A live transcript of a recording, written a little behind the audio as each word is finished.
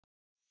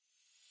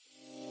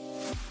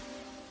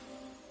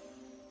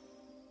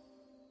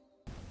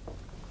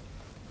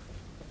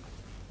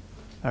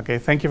Okay,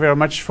 thank you very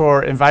much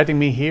for inviting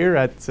me here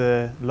at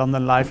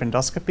London Live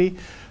Endoscopy.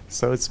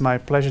 So it's my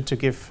pleasure to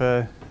give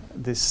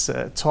this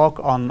talk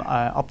on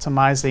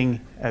optimizing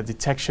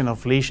detection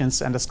of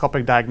lesions,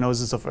 endoscopic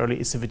diagnosis of early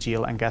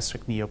esophageal and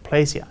gastric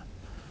neoplasia.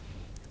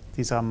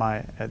 These are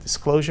my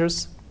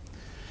disclosures.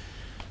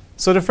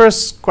 So the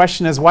first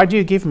question is, why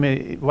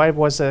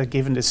was I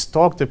given this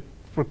talk? The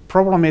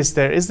problem is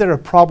there a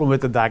problem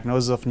with the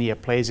diagnosis of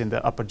neoplasia in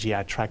the upper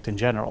GI tract in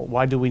general?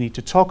 Why do we need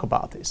to talk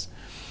about this?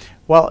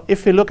 Well,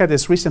 if we look at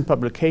this recent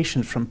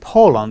publication from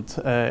Poland,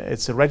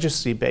 it's a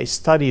registry-based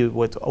study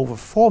with over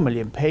 4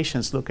 million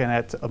patients looking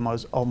at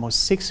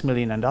almost 6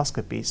 million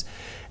endoscopies.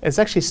 It's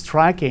actually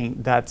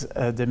striking that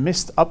the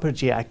missed upper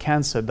GI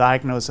cancer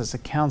diagnosed as a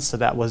cancer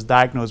that was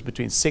diagnosed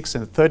between 6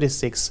 and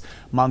 36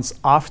 months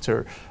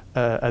after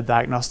a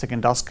diagnostic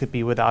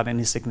endoscopy without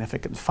any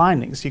significant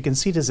findings. You can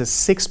see this is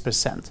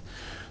 6%.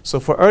 So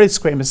for early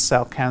squamous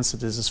cell cancer,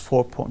 this is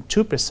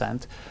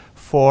 4.2%.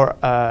 For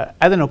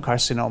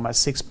adenocarcinoma,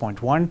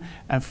 6.1%,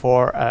 and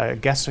for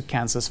gastric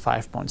cancers,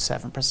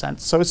 5.7%.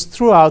 So it's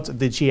throughout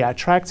the GI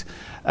tract,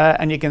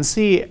 and you can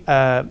see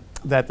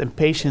that in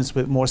patients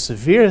with more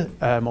severe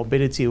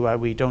morbidity, where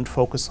we don't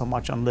focus so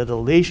much on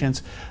little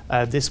lesions,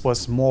 this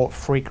was more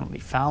frequently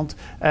found.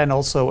 And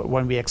also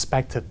when we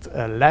expected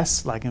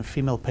less, like in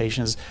female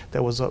patients,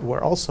 there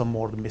were also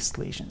more missed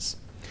lesions.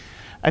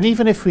 And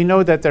even if we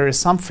know that there is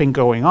something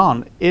going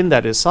on in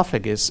that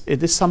esophagus,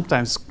 it is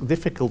sometimes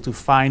difficult to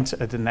find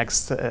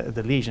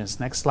the lesions.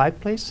 Next slide,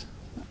 please.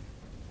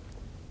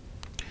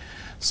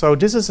 So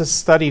this is a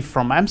study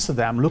from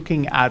Amsterdam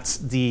looking at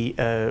the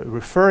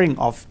referring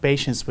of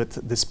patients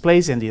with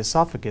dysplasia in the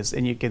esophagus,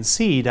 and you can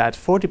see that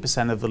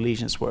 40% of the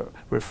lesions were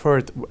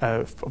referred,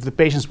 of the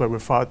patients were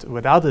referred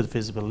without a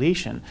visible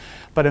lesion.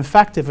 But in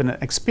fact, if an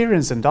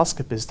experienced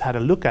endoscopist had a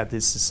look at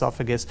this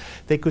esophagus,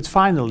 they could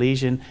find a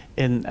lesion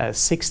in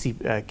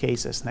 60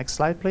 cases. Next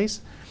slide, please.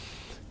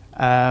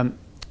 And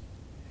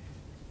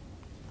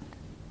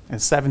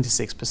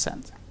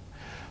 76%.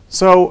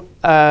 So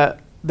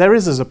there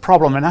is a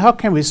problem, and how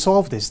can we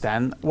solve this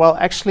then? Well,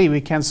 actually we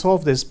can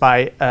solve this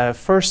by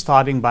first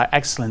starting by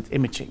excellent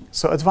imaging.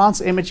 So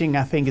advanced imaging,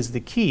 I think, is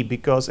the key,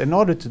 because in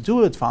order to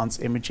do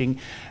advanced imaging,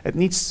 it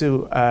needs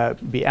to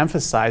be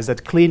emphasized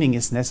that cleaning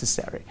is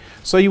necessary.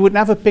 So you would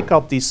never pick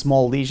up these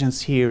small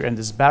lesions here in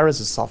this Barrett's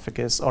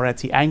esophagus or at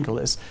the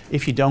angulus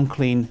if you don't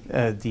clean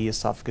the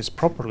esophagus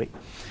properly.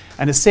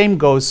 And the same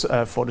goes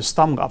for the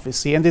stomach,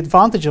 obviously. And the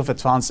advantage of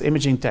advanced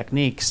imaging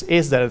techniques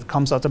is that it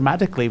comes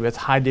automatically with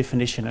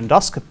high-definition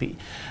endoscopy.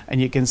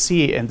 And you can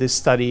see in this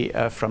study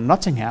from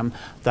Nottingham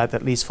that,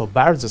 at least for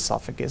Barrett's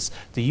esophagus,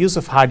 the use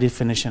of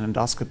high-definition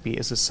endoscopy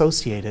is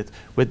associated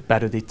with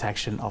better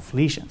detection of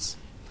lesions.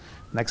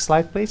 Next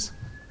slide, please.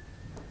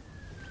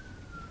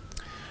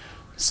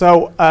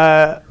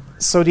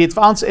 So the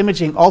advanced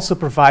imaging also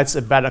provides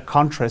a better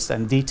contrast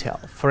and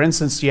detail. For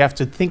instance, you have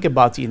to think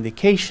about the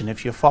indication.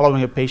 If you're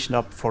following a patient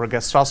up for a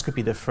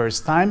gastroscopy the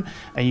first time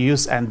and you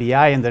use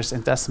NBI and there's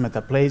intestinal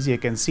metaplasia, you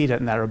can see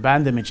that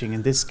narrowband imaging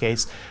in this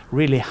case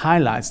really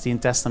highlights the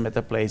intestinal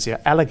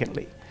metaplasia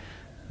elegantly.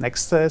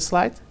 Next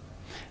slide.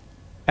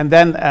 And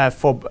then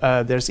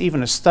there's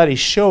even a study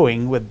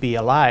showing with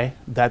BLI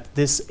that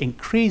this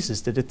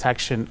increases the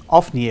detection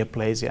of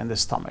neoplasia in the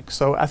stomach.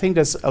 So I think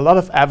there's a lot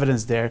of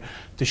evidence there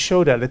to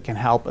show that it can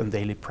help in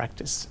daily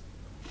practice.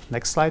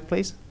 Next slide,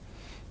 please.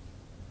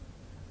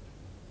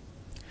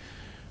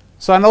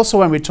 So, and also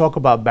when we talk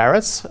about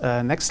Barrett's,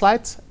 next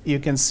slide, you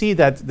can see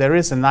that there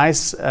is a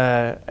nice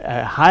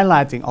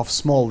highlighting of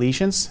small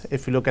lesions.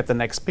 If you look at the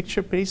next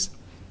picture, please.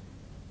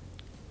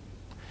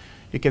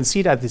 You can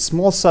see that the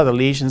small subtle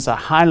lesions are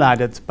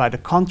highlighted by the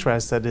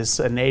contrast that is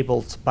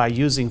enabled by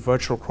using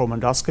virtual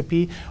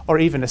chromendoscopy or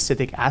even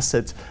acetic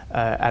acid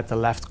at the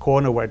left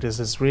corner, where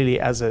this is really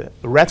as a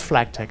red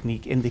flag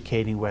technique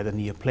indicating where the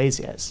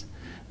neoplasia is.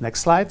 Next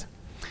slide.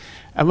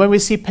 And when we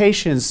see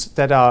patients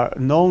that are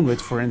known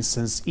with, for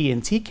instance,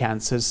 ENT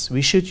cancers,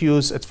 we should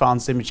use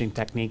advanced imaging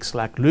techniques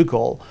like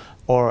Lugol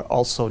or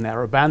also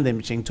narrowband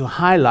imaging to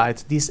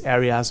highlight these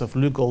areas of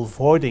Lugol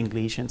voiding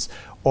lesions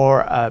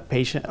or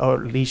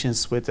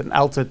lesions with an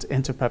altered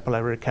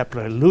interpapillary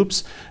capillary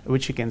loops,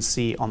 which you can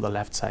see on the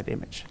left side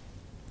image.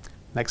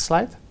 Next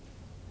slide.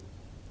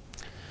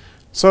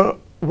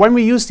 So when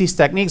we use these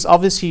techniques,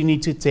 obviously you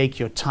need to take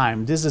your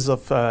time. This is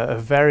of a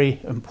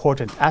very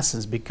important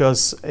essence,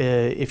 because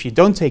if you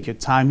don't take your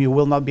time, you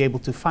will not be able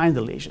to find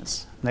the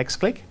lesions. Next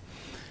click.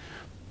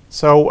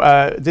 So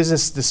this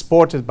is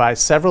supported by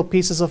several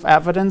pieces of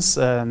evidence.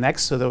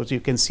 Next, so that you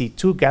can see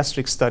 2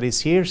 gastric studies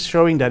here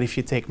showing that if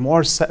you take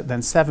more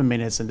than 7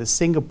 minutes in the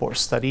Singapore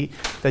study,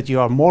 that you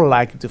are more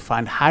likely to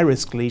find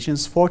high-risk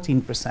lesions,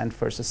 14%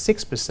 versus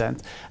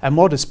 6%, and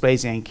more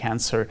dysplasia in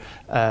cancer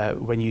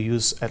when you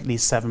use at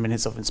least 7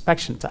 minutes of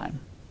inspection time.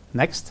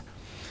 Next.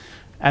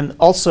 And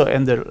also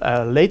in the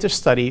later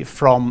study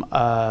from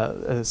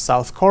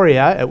South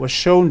Korea, it was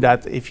shown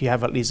that if you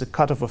have at least a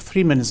cutoff of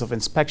 3 minutes of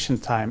inspection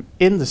time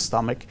in the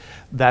stomach,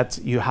 that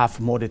you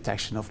have more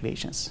detection of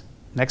lesions.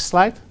 Next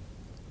slide.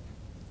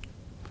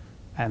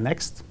 And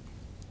next.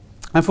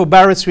 And for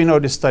Barrett's, we know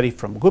the study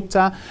from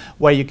Gupta,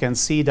 where you can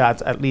see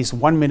that at least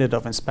 1 minute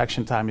of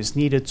inspection time is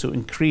needed to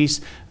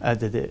increase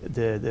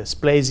the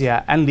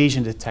dysplasia and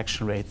lesion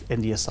detection rate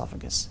in the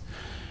esophagus.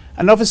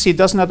 And obviously, it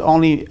does not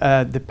only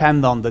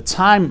depend on the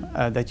time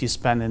that you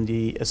spend in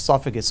the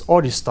esophagus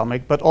or the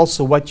stomach, but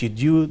also what you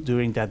do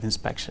during that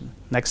inspection.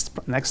 Next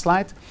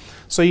slide.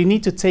 So you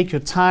need to take your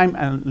time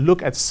and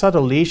look at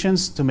subtle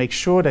lesions to make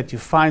sure that you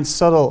find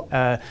subtle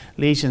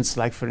lesions,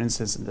 like for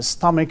instance in the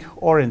stomach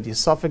or in the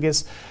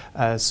esophagus.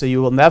 So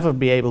you will never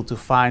be able to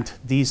find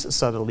these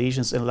subtle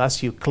lesions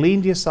unless you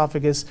clean the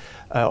esophagus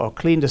or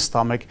clean the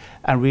stomach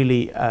and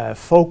really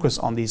focus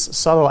on these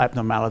subtle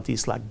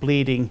abnormalities like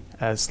bleeding,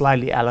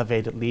 slightly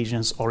elevated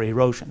lesions or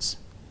erosions.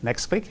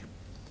 Next click.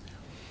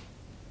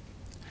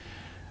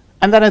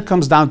 And then it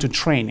comes down to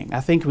training.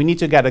 I think we need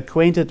to get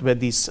acquainted with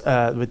these,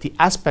 with the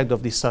aspect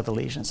of these subtle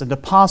lesions. In the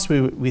past,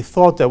 we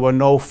thought there were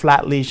no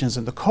flat lesions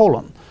in the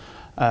colon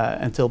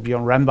until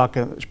Bjorn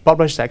Rembach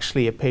published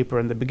actually a paper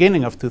in the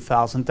beginning of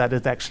 2000 that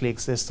it actually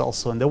exists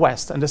also in the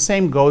West. And the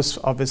same goes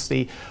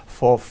obviously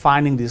for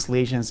finding these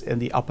lesions in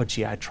the upper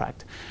GI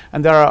tract.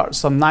 And there are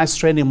some nice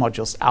training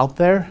modules out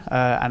there,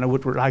 and I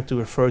would like to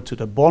refer to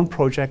the BORN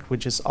project,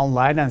 which is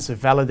online and is a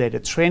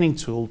validated training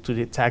tool to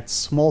detect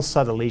small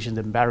subtle lesions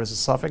in Barrett's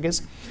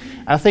esophagus.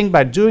 And I think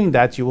by doing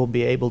that, you will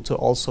be able to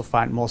also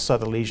find more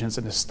subtle lesions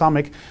in the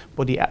stomach,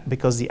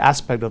 because the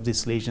aspect of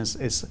these lesions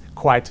is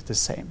quite the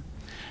same.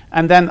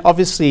 And then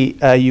obviously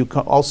you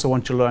also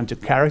want to learn to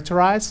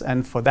characterize,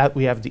 and for that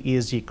we have the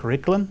ESGE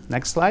curriculum.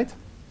 Next slide.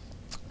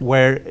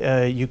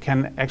 Where you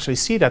can actually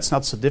see that's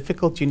not so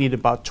difficult. You need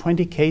about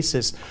 20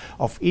 cases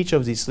of each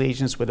of these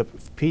lesions with a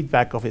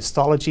feedback of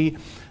histology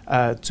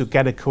to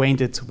get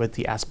acquainted with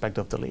the aspect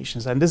of the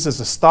lesions. And this is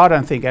a start.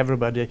 I think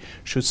everybody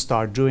should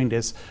start doing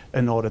this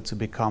in order to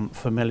become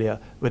familiar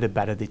with a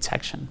better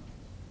detection.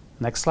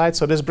 Next slide.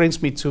 So this brings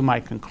me to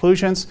my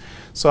conclusions.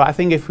 So I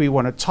think if we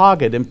want to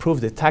target improved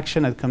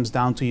detection, it comes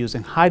down to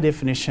using high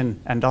definition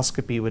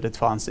endoscopy with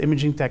advanced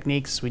imaging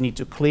techniques. We need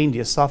to clean the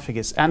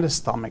esophagus and the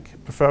stomach,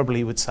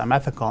 preferably with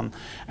simethicone,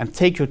 and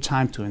take your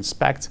time to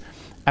inspect.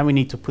 And we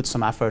need to put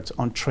some effort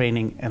on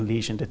training and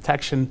lesion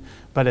detection.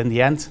 But in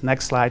the end,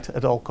 next slide,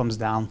 it all comes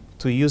down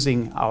to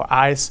using our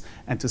eyes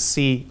and to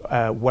see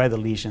where the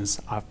lesions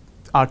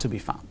are to be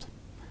found.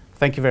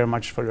 Thank you very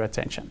much for your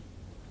attention.